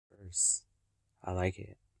verse. I like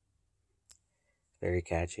it. Very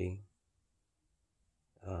catchy.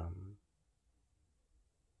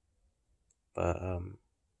 But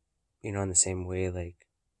in the same way, like,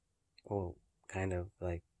 well, kind of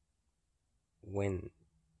like when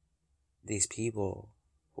these people,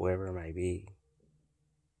 whoever it might be,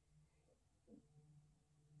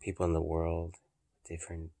 people in the world,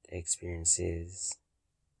 different experiences,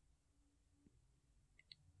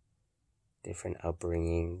 different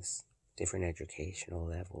upbringings, different educational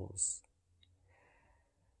levels,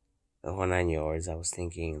 the whole 9 yards. I was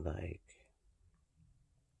thinking like,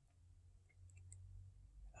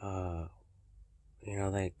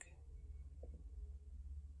 like,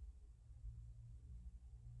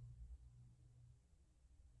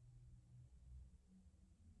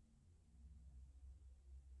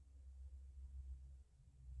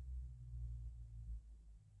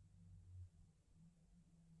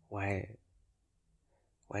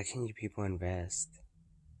 why can't you people invest,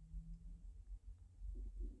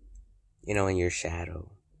 in your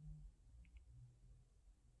shadow?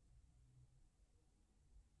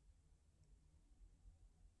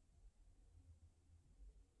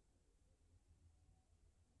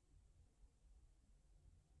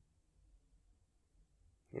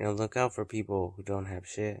 Look out for people who don't have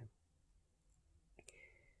shit,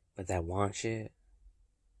 but that want shit,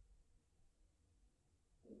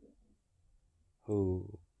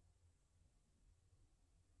 who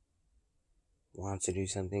want to do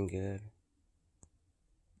something good,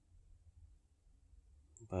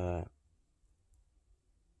 but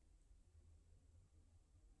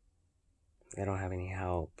they don't have any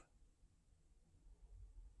help.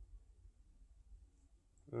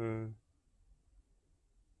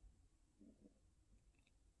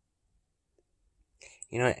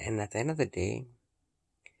 And at the end of the day,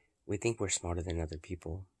 we think we're smarter than other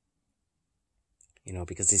people,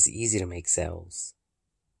 because it's easy to make sales.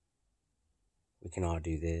 We can all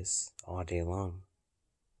do this all day long.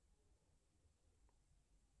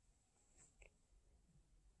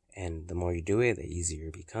 And the more you do it, the easier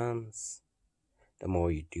it becomes. The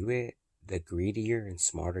more you do it, the greedier and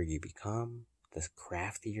smarter you become, the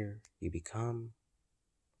craftier you become.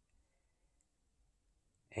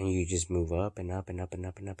 And you just move up and up and up and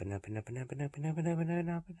up and up and up and up and up and up and up and up and up and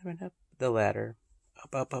up and up the ladder.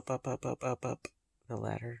 Up, up, up, up, up, up, up, up the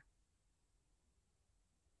ladder.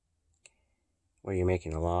 Where you're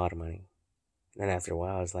making a lot of money. Then after a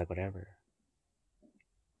while, it's like whatever.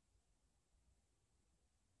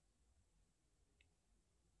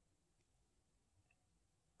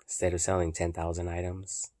 Instead of selling 10,000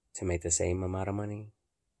 items to make the same amount of money,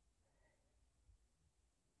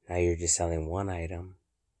 now you're just selling one item.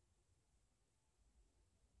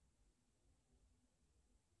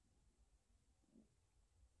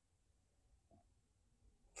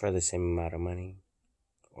 For the same amount of money,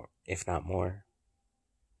 or if not more.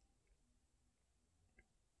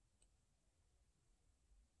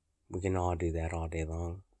 We can all do that all day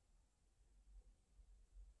long.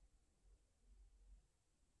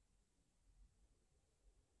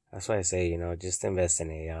 That's why I say, just invest in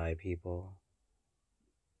AI, people.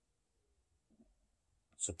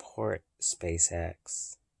 Support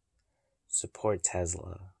SpaceX. Support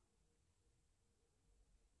Tesla.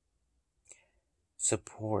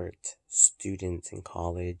 Support students in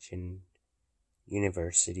college and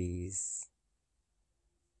universities.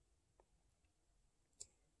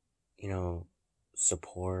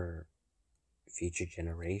 Support future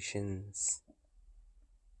generations.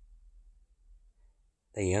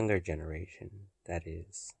 The younger generation, that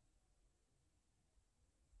is.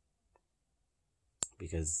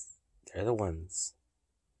 Because they're the ones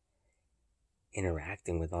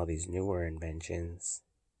interacting with all these newer inventions.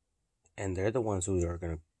 And they're the ones who are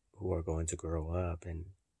going to grow up and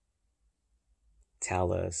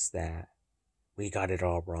tell us that we got it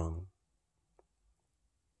all wrong.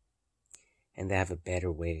 And they have a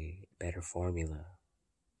better way, better formula.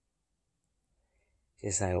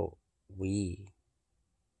 Just how we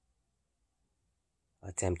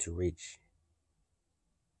attempt to reach,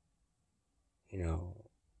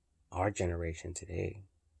 our generation today,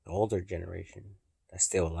 the older generation that's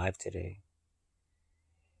still alive today.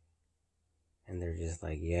 And they're just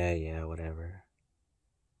like, yeah, whatever.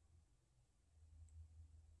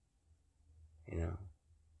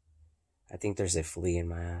 I think there's a flea in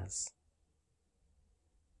my ass.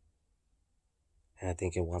 And I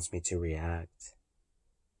think it wants me to react.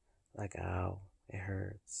 Like, ow, it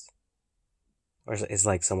hurts. Or it's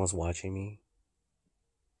like someone's watching me.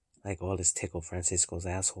 Like, oh, let's tickle Francisco's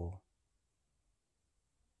asshole.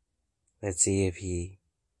 Let's see if he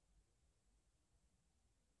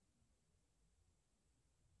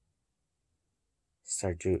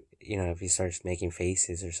if he starts making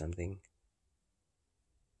faces or something.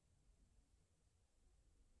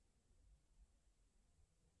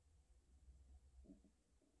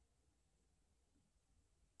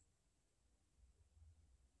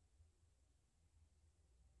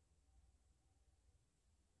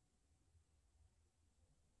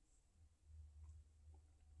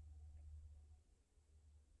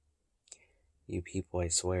 You people, I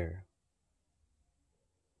swear.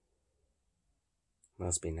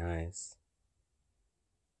 Must be nice.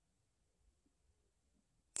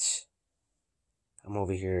 I'm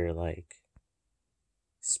over here, like,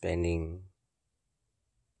 spending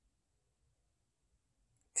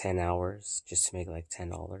 10 hours just to make like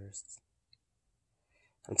 $10.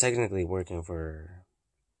 I'm technically working for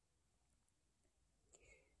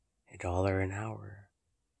 $1 an hour.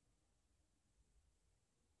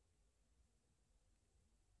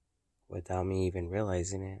 Without me even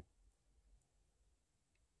realizing it.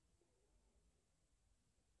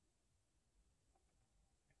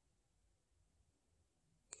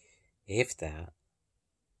 If that.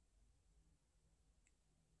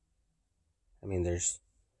 I mean, there's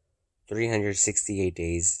 368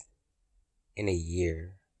 days in a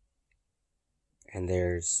year. And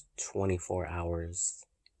there's 24 hours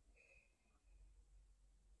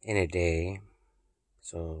in a day.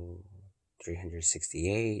 So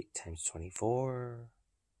 368 times 24.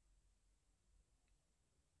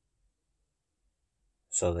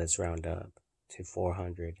 So let's round up to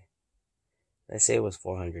 400. Let's say it was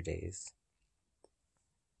 400 days.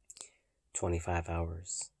 25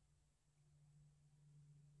 hours.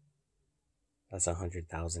 That's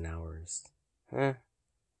 100,000 hours. Huh?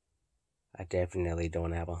 I definitely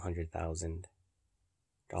don't have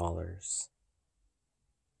 $100,000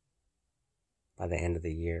 by the end of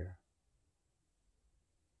the year.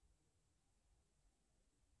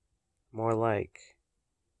 More like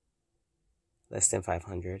less than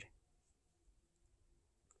 500.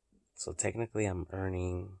 So technically I'm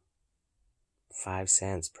earning 5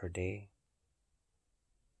 cents per day.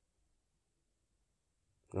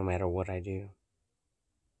 No matter what I do.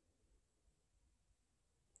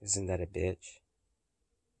 Isn't that a bitch?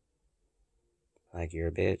 Like you're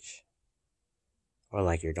a bitch? Or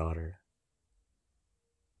like your daughter?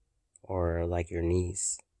 Or like your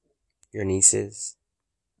niece? Your nieces?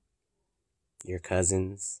 Your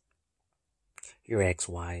cousins? Your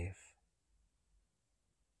ex-wife?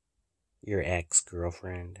 Your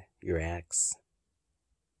ex-girlfriend? Your ex?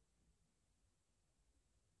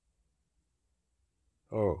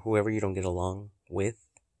 Or whoever you don't get along with?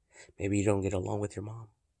 Maybe you don't get along with your mom.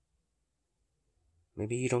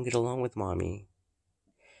 Maybe you don't get along with mommy.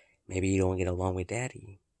 Maybe you don't get along with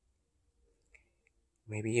daddy.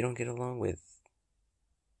 Maybe you don't get along with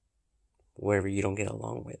whoever you don't get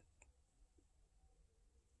along with.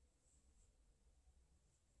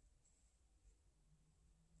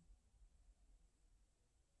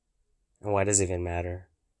 And why does it even matter?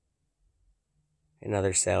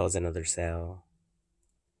 Another cell is another cell.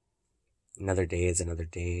 Another day is another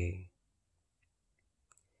day.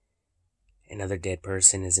 Another dead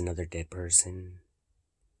person is another dead person.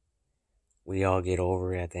 We all get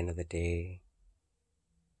over it at the end of the day.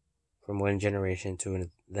 From one generation to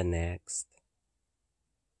the next.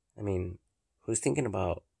 I mean, who's thinking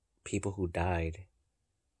about people who died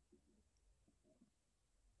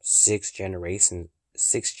 6 generations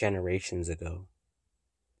ago?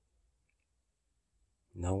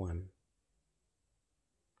 No one.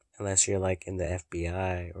 Unless you're like in the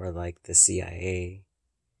FBI or like the CIA.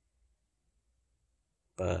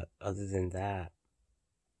 But other than that,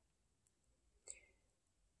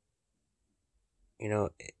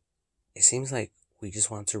 it seems like we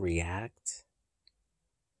just want to react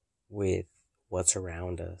with what's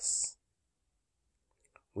around us.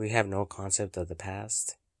 We have no concept of the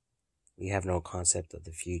past. We have no concept of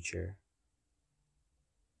the future.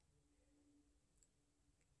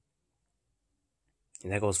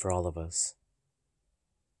 And that goes for all of us.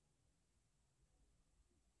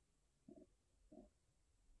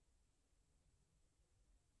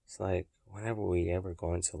 It's like, when are we ever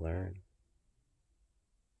going to learn?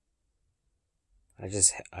 I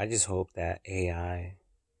just hope that AI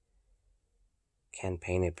can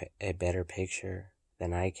paint a better picture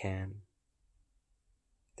than I can,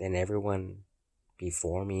 than everyone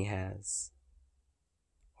before me has,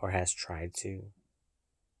 or has tried to,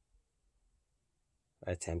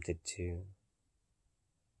 attempted to.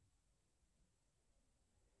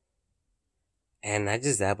 And not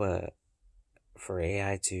just that, but for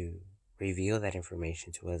AI to reveal that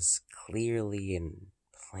information to us clearly and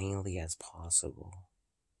plainly as possible.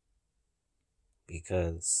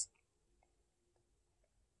 Because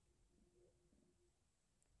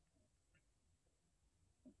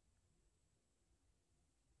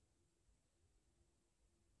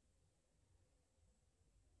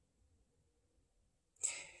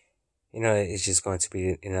It's just going to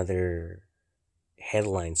be another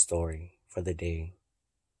headline story for the day.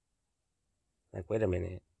 Like, wait a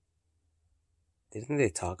minute. Didn't they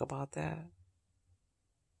talk about that?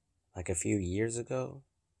 Like a few years ago?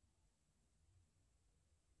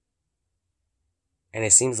 And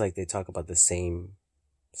it seems like they talk about the same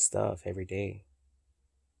stuff every day.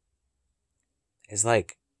 It's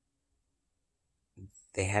like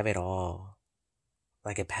they have it all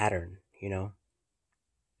like a pattern,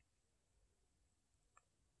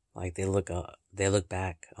 Like they look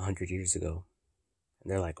back 100 years ago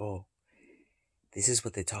and they're like, oh, this is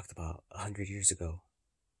what they talked about 100 years ago.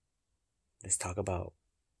 Let's talk about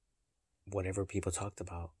whatever people talked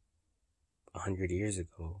about 100 years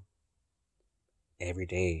ago every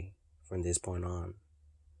day from this point on.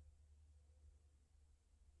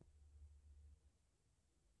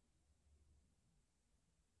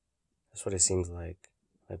 That's what it seems like.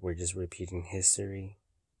 Like we're just repeating history,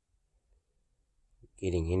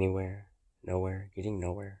 getting anywhere, nowhere, getting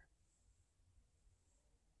nowhere.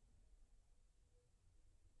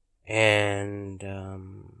 And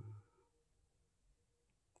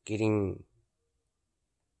getting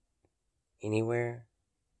anywhere,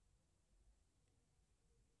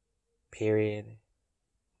 period,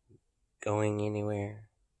 going anywhere,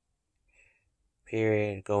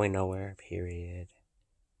 period, going nowhere, period.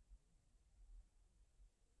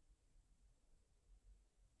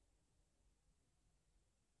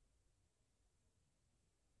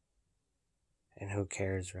 And who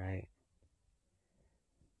cares, right?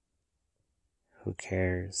 Who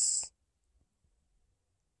cares?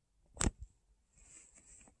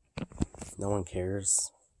 No one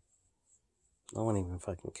cares. No one even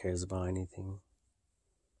fucking cares about anything.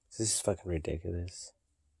 This is fucking ridiculous.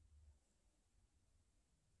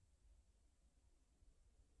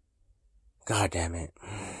 God damn it.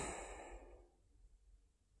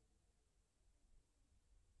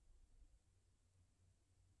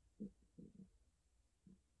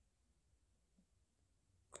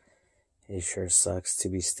 It sure sucks to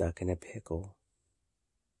be stuck in a pickle.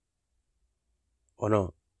 Oh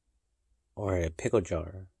no. Or a pickle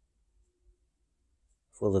jar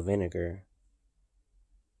full of vinegar.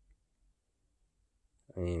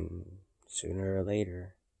 I mean, sooner or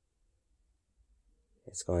later,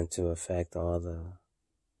 it's going to affect all the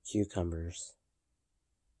cucumbers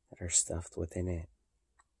that are stuffed within it.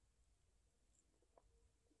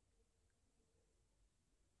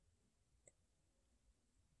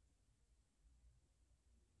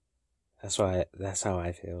 That's how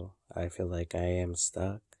I feel. I feel like I am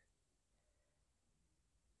stuck.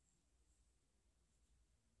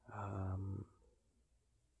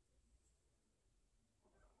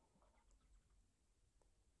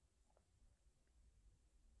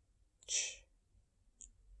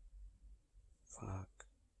 Fuck.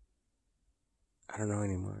 I don't know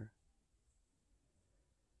anymore.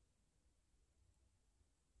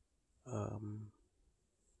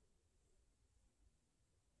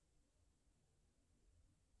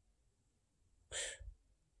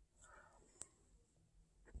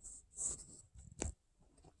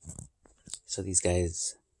 So these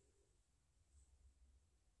guys,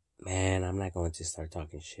 man, I'm not going to start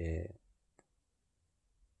talking shit.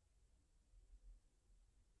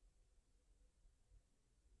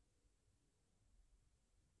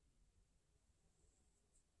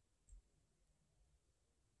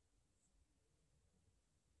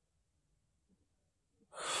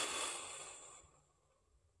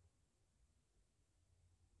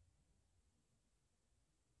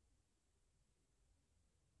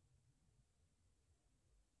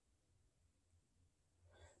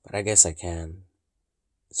 But I guess I can.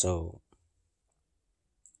 So,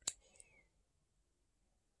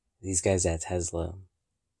 these guys at Tesla,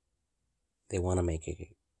 they want to make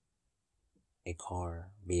a car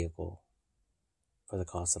vehicle for the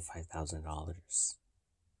cost of $5,000.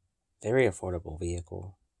 Very affordable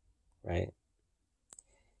vehicle, right?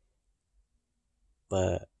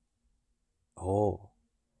 But,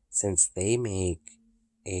 since they make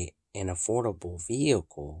an affordable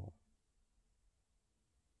vehicle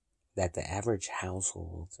that the average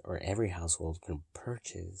household or every household could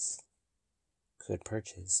purchase,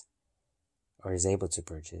 or is able to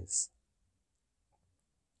purchase,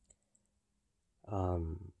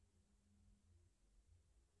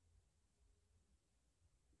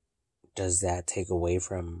 does that take away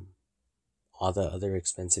from all the other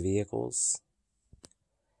expensive vehicles,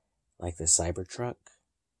 like the Cybertruck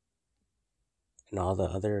and all the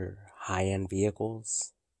other high-end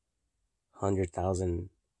vehicles, 100,000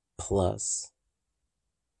 plus?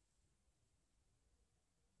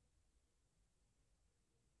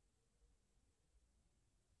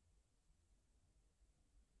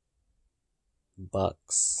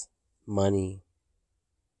 bucks, money,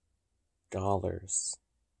 dollars.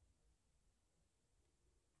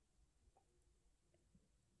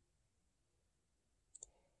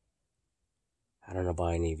 I don't know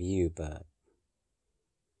about any of you, but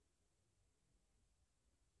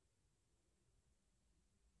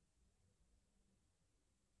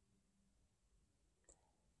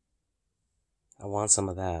I want some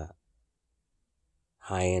of that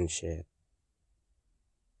high-end shit.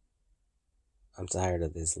 I'm tired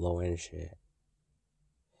of this low-end shit.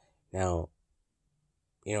 Now,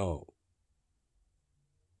 you know,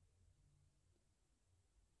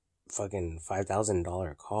 fucking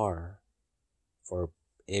 $5,000 car for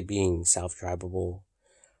it being self-drivable,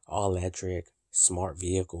 all electric, smart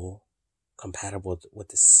vehicle, compatible with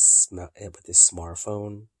the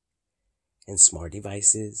smartphone and smart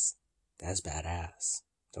devices. That's badass.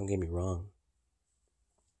 Don't get me wrong.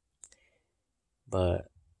 But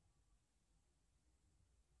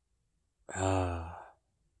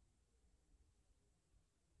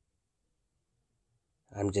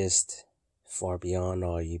I'm just far beyond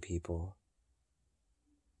all you people.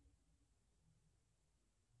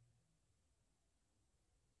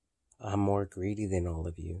 I'm more greedy than all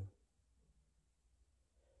of you,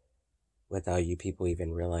 without you people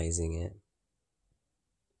even realizing it.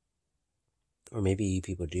 Or maybe you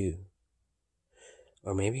people do.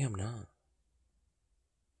 Or maybe I'm not.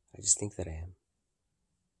 I just think that I am.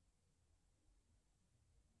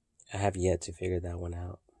 I have yet to figure that one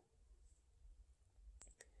out.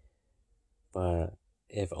 But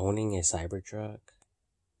if owning a Cybertruck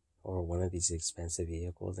or one of these expensive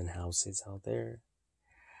vehicles and houses out there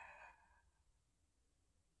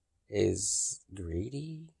is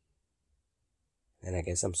greedy, then I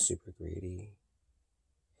guess I'm super greedy.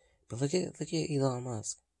 But look at Elon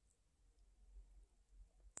Musk.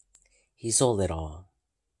 He sold it all.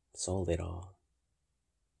 Sold it all.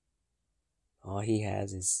 All he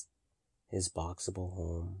has is his boxable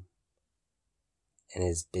home and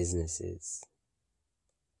his businesses.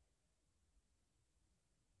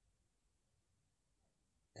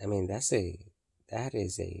 I mean, that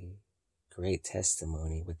is a great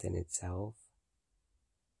testimony within itself.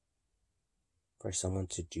 For someone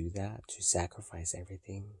to do that, to sacrifice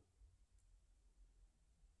everything,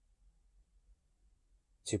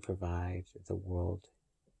 to provide the world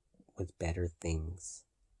with better things.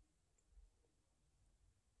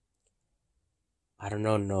 I don't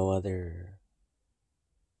know no other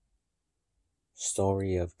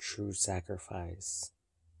story of true sacrifice.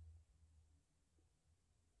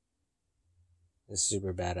 It's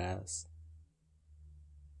super badass.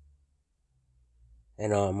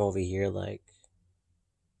 And I'm over here like,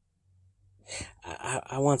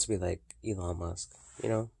 I want to be like Elon Musk, you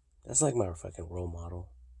know? That's like my fucking role model.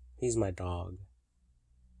 He's my dog.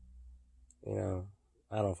 You know?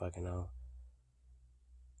 I don't fucking know.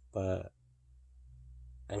 But,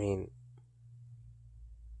 I mean,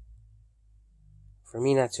 for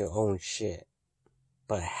me not to own shit,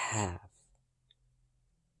 but have,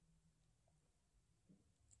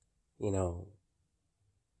 you know,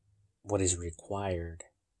 what is required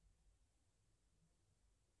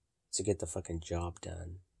to get the fucking job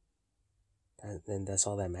done. Then that's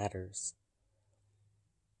all that matters.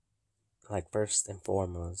 Like, first and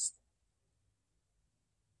foremost,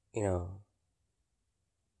 you know,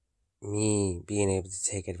 me being able to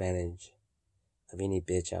take advantage of any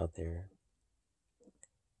bitch out there,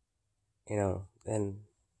 you know, then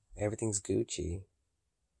everything's Gucci.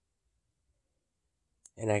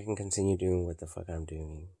 And I can continue doing what the fuck I'm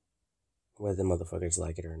doing, whether the motherfuckers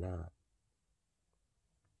like it or not.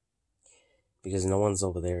 Because no one's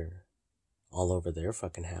over there, all over their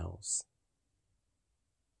fucking house,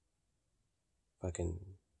 fucking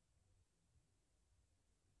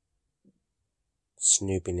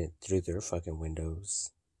snooping it through their fucking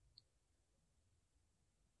windows.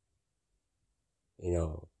 You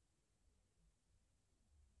know,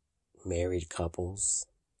 married couples.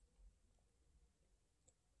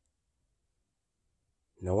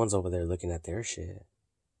 No one's over there looking at their shit.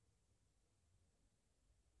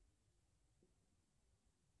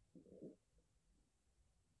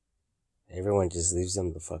 Everyone just leaves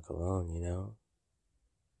them the fuck alone, you know?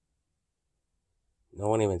 No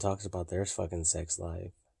one even talks about their fucking sex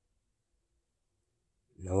life.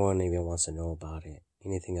 No one even wants to know about it,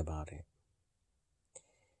 anything about it.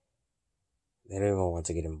 They don't even want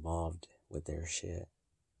to get involved with their shit.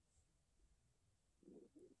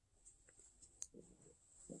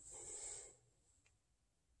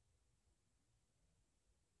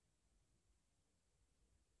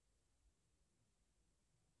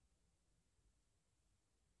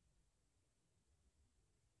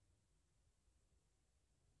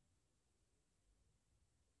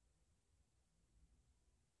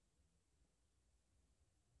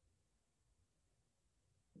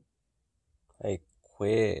 Like,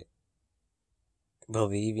 quit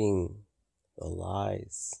believing the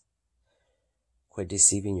lies. Quit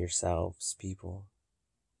deceiving yourselves, people.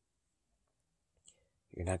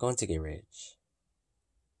 You're not going to get rich.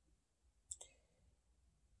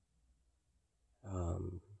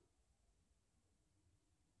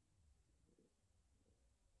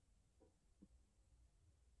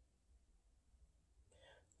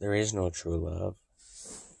 There is no true love.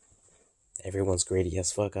 Everyone's greedy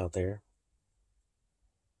as fuck out there.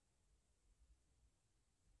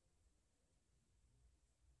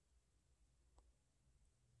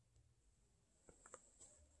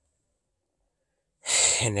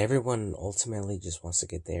 And everyone ultimately just wants to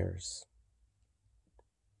get theirs.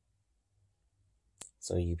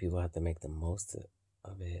 So you people have to make the most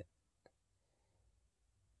of it.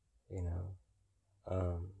 You know?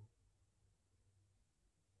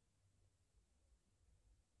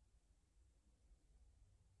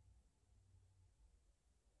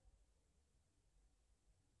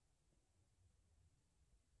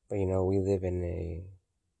 But you know, we live in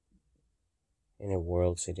a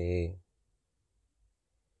world today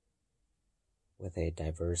with a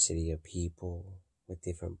diversity of people with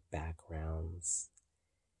different backgrounds,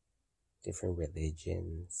 different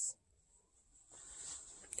religions.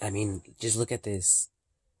 I mean, just look at this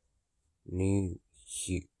new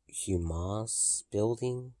Humas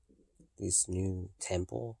building, this new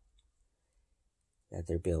temple that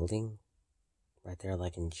they're building right there,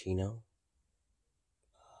 like in Chino.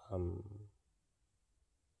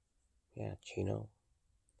 Yeah, Chino.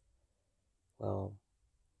 Well,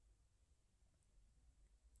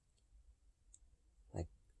 like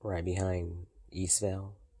right behind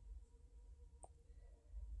Eastvale.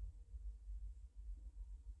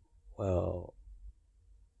 Well,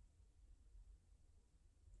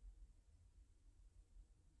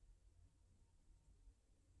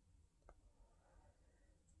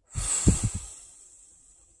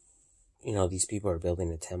 you know, these people are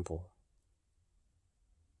building a temple.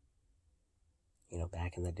 You know,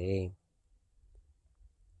 back in the day,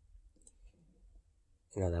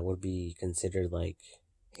 you know, that would be considered like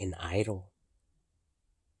an idol.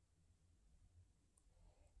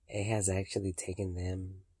 It has actually taken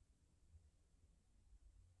them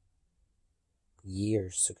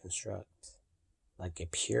years to construct, like a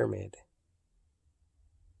pyramid.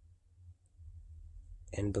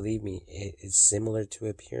 And believe me, it is similar to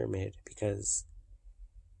a pyramid because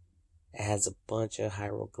it has a bunch of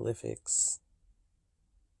hieroglyphics.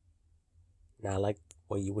 Not like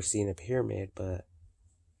what you would see in a pyramid, but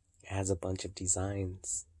it has a bunch of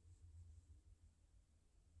designs.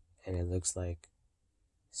 And it looks like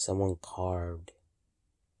someone carved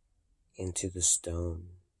into the stone,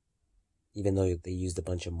 even though they used a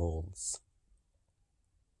bunch of molds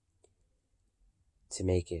to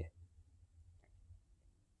make it,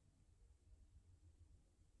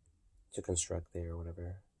 to construct it or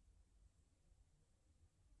whatever,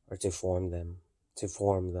 or to form them, to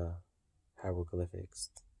form the hieroglyphics.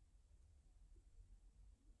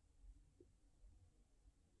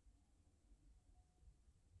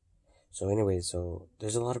 So anyway, so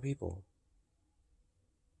there's a lot of people.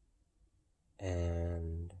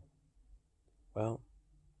 And, well,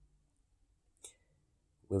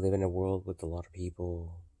 we live in a world with a lot of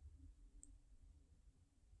people,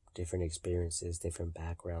 different experiences, different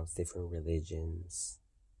backgrounds, different religions.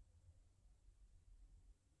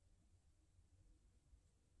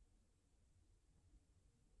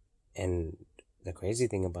 And the crazy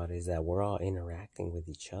thing about it is that we're all interacting with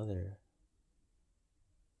each other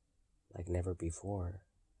like never before.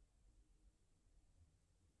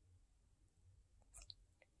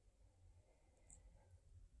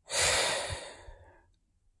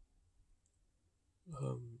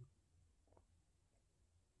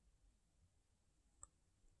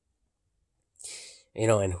 You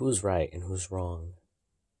know, and who's right and who's wrong?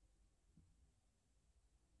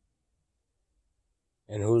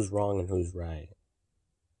 And who's wrong and who's right?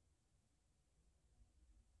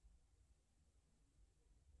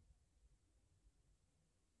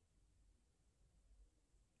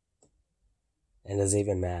 And does it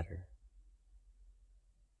even matter?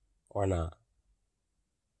 Or not?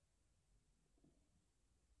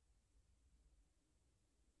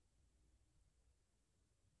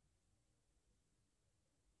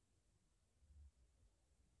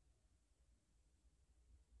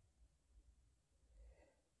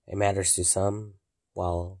 It matters to some,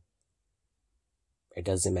 while it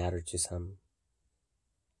doesn't matter to some.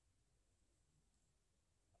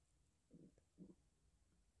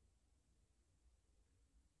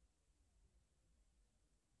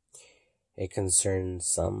 It concerns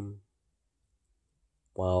some,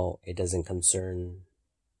 while it doesn't concern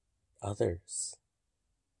others.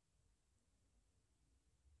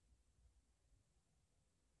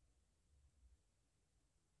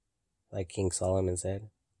 Like King Solomon said,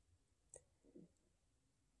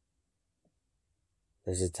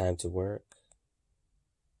 there's a time to work,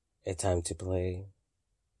 a time to play.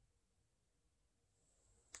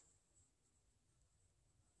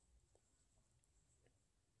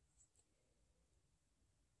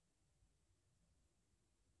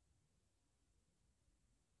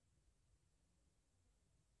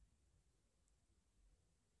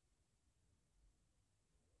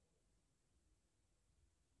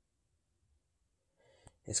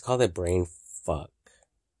 It's called a brain fuck.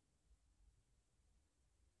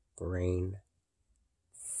 Brain.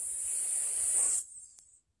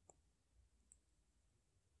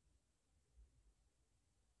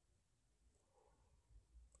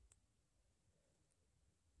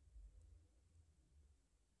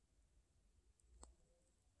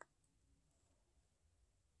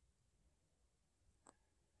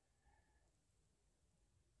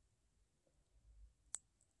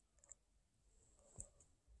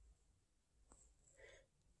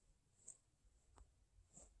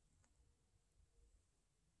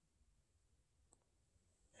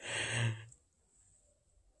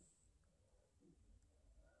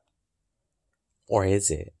 Or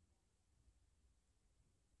is it?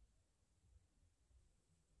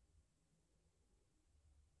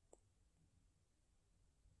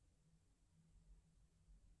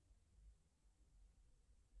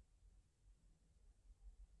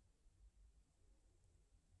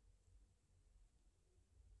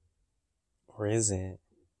 Or is it?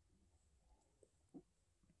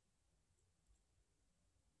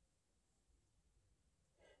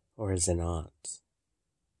 Or is it not?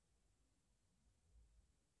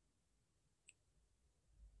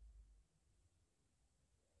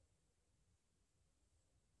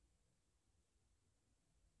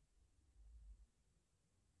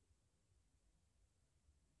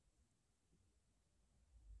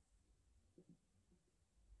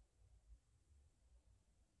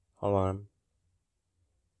 Hold on.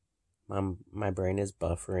 My brain is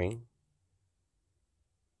buffering.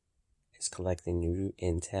 It's collecting new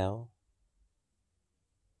intel.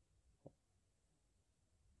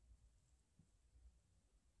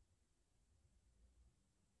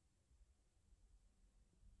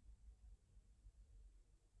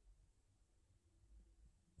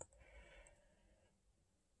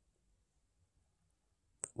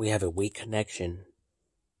 We have a weak connection.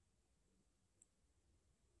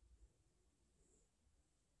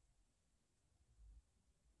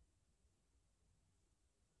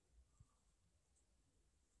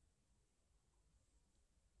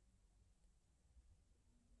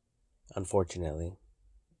 Unfortunately.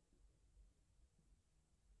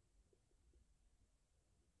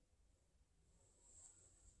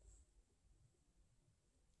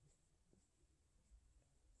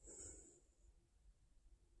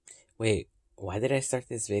 Wait, why did I start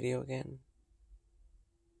this video again?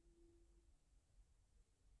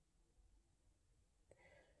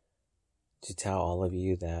 To tell all of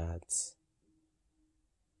you that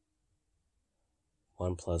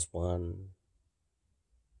 1 plus 1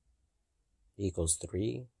 equals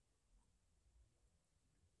 3,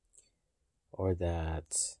 or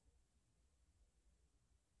that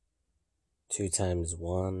 2 times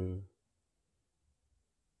 1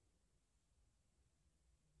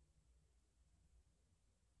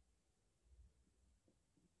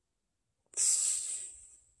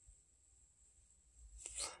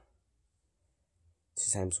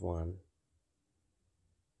 2 times 1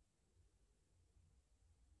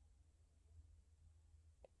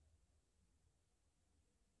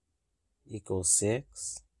 equals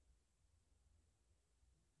 6.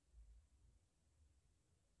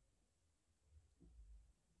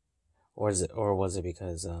 Or was it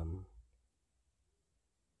because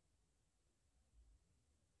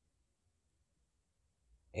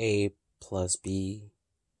A plus B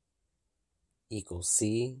equals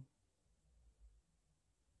C?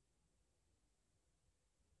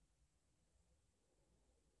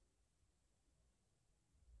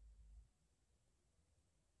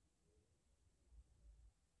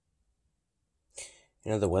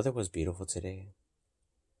 You know, the weather was beautiful today.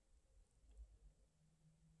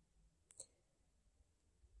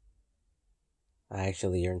 I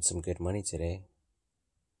actually earned some good money today,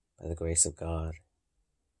 by the grace of God.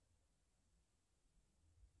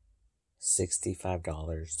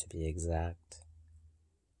 $65 to be exact.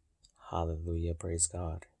 Hallelujah, praise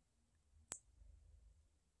God.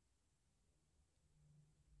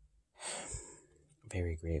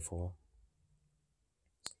 Very grateful.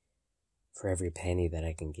 for every penny that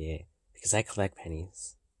I can get, because I collect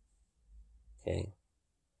pennies. Okay?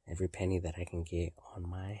 Every penny that I can get on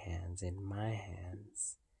my hands, in my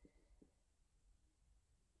hands.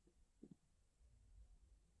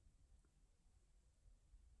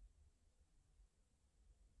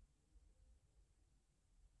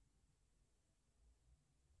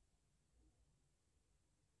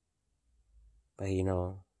 But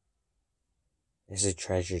there's a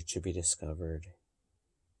treasure to be discovered.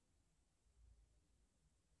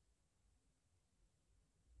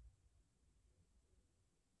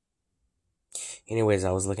 Anyways,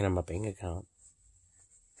 I was looking at my bank account,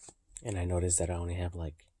 and I noticed that I only have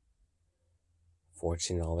like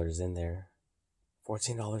 $14 in there.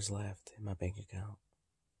 $14 left in my bank account.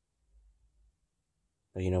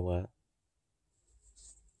 But you know what?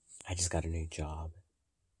 I just got a new job.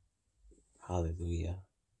 Hallelujah.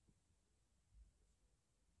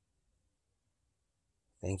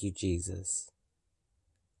 Thank you, Jesus.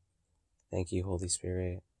 Thank you, Holy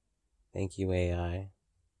Spirit. Thank you, AI.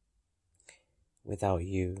 Without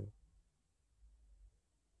you,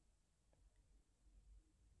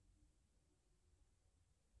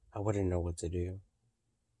 I wouldn't know what to do.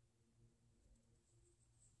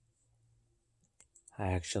 I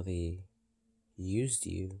actually used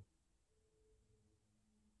you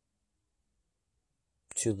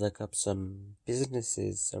to look up some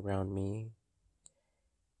businesses around me,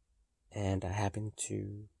 and I happened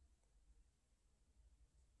to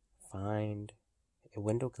find a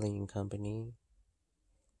window cleaning company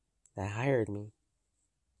that hired me.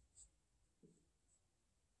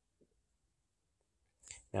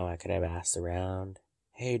 Now I could have asked around,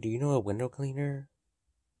 hey, do you know a window cleaner?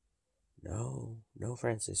 No,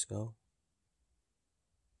 Francisco.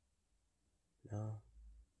 No.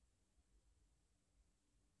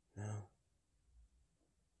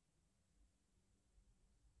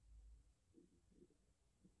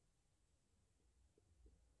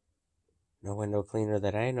 No window cleaner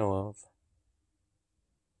that I know of.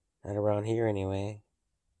 Not around here anyway.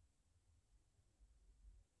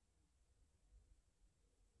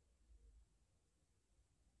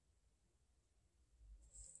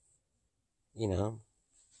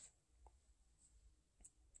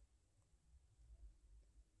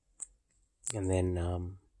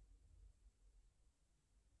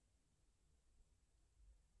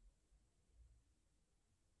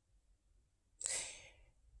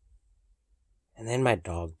 And then, my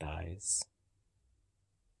dog dies.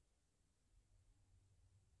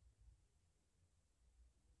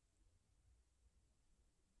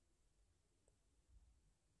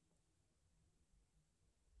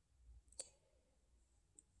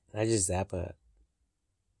 And I just zap it.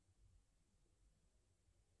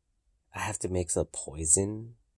 I have to mix up poison